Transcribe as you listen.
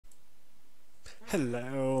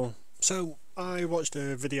Hello. So I watched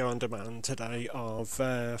a video on demand today of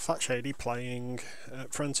Fat Shady playing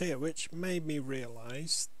Frontier, which made me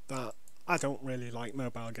realise that I don't really like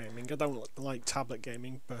mobile gaming. I don't like tablet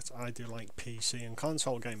gaming, but I do like PC and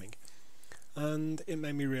console gaming. And it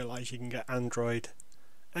made me realise you can get Android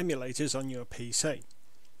emulators on your PC.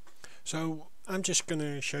 So I'm just going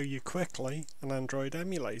to show you quickly an Android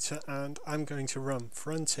emulator, and I'm going to run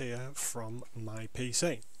Frontier from my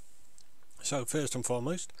PC. So first and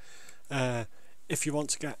foremost, if you want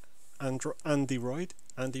to get Android,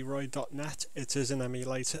 android.net, it is an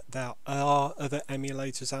emulator. There are other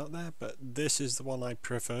emulators out there, but this is the one I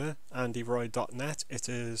prefer, android.net. It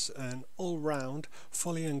is an all-round,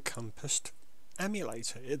 fully encompassed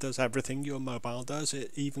emulator. It does everything your mobile does. It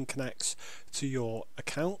even connects to your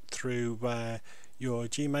account through your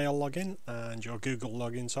Gmail login and your Google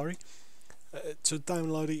login, sorry. To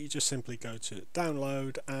download it, you just simply go to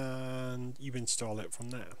download and you install it from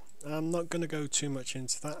there. I'm not going to go too much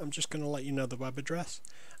into that. I'm just going to let you know the web address,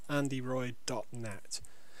 android.net.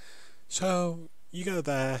 So you go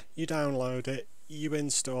there, you download it, you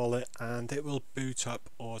install it, and it will boot up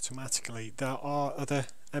automatically. There are other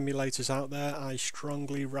emulators out there. I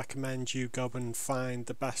strongly recommend you go and find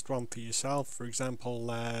the best one for yourself. For example,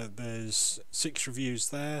 there's 6 reviews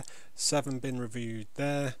there, 7 been reviewed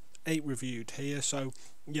there, 8 reviewed here. So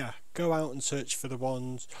yeah, go out and search for the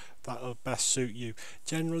ones that will best suit you.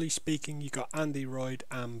 Generally speaking, you got Android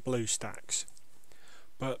and BlueStacks,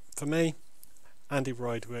 but for me,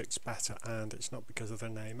 Android works better, and it's not because of the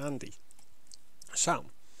name Andy. So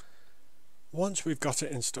once we've got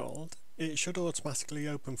it installed, it should automatically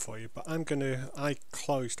open for you, but I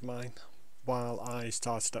closed mine while I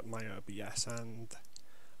started up my OBS, and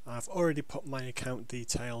I've already put my account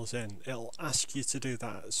details in. It'll ask you to do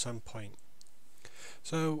that at some point.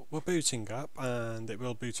 So we're booting up, and it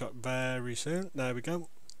will boot up very soon. There we go.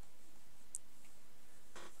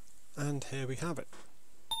 And here we have it.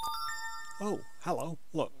 Oh, hello.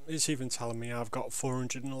 Look, it's even telling me I've got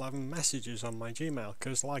 411 messages on my Gmail,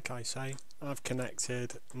 because like I say, I've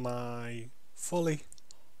connected my fully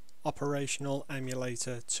operational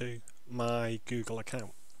emulator to my Google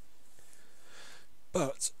account.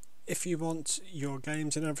 But if you want your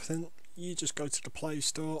games and everything, you just go to the Play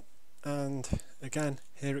Store, and again,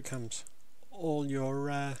 here it comes, all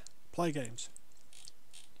your play games.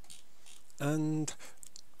 And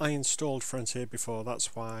I installed Frontier before,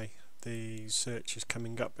 that's why the search is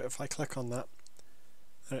coming up. But if I click on that,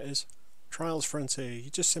 there it is, Trials Frontier. You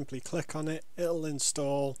just simply click on it, it'll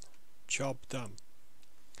install, job done.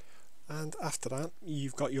 And after that,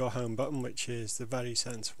 you've got your home button, which is the very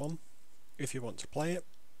centre one. If you want to play it,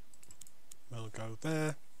 we'll go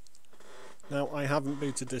there. Now I haven't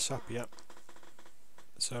booted this up yet,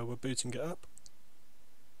 so we're booting it up.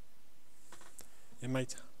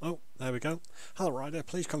 Oh, there we go. Hello Ryder,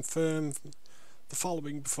 please confirm the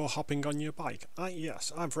following before hopping on your bike.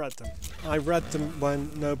 Yes, I've read them. I read them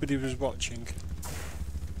when nobody was watching.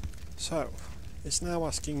 So it's now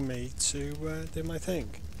asking me to do my thing.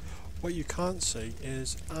 What you can't see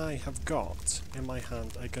is I have got in my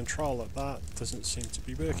hand a controller that doesn't seem to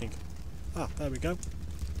be working. Ah, there we go.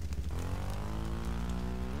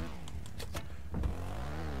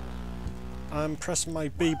 I'm pressing my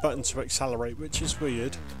B button to accelerate, which is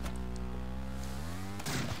weird.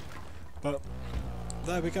 But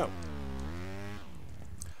there we go.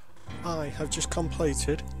 I have just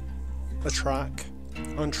completed a track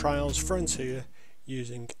on Trials Frontier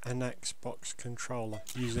using an Xbox controller,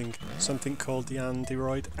 using something called the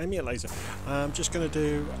Android emulator. I'm just going to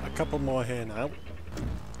do a couple more here now.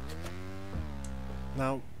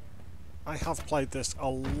 Now, I have played this a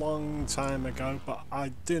long time ago, but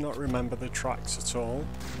I do not remember the tracks at all.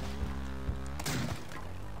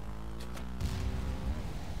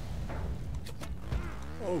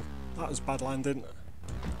 Oh, that was bad landing.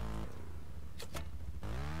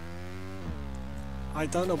 I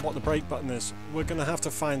don't know what the brake button is. We're going to have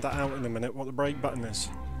to find that out in a minute, what the brake button is.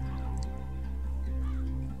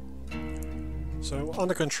 So on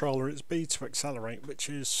the controller it's B to accelerate, which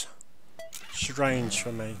is strange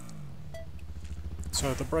for me.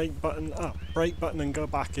 So the brake button and go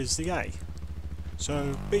back is the A.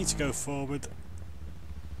 So B to go forward,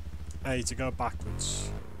 A to go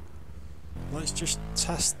backwards. Let's just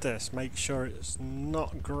test this, make sure it's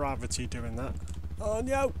not gravity doing that. Oh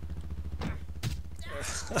no!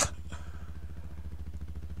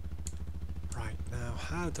 Right, now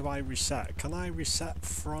how do I reset? Can I reset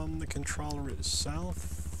from the controller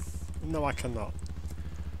itself? No, I cannot.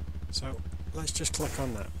 So let's just click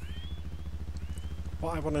on that.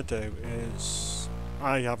 What I want to do is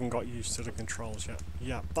I haven't got used to the controls yet.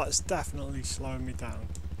 Yeah, that's definitely slowing me down.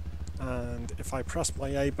 And if I press my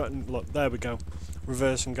A button, look, there we go,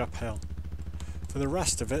 reversing uphill. For the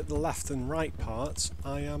rest of it, the left and right parts,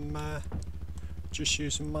 I am just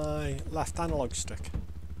using my left analog stick.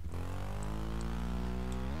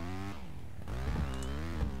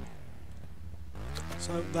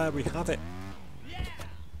 So there we have it.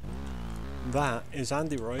 That is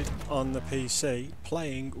Android on the PC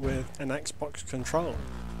playing with an Xbox controller.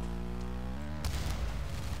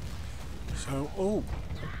 So, oh,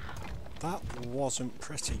 that wasn't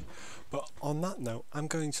pretty. But on that note, I'm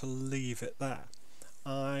going to leave it there.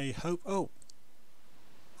 I hope... Oh,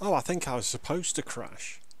 I think I was supposed to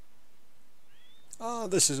crash. Oh,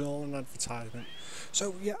 this is all an advertisement.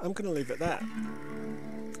 So, yeah, I'm going to leave it there.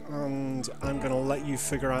 And I'm going to let you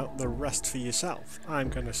figure out the rest for yourself. I'm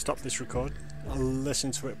going to stop this record, I'll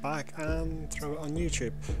listen to it back and throw it on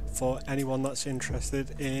YouTube for anyone that's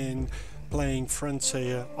interested in playing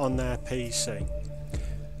Frontier on their PC.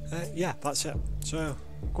 Yeah, that's it. So,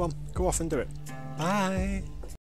 go on, go off and do it. Bye!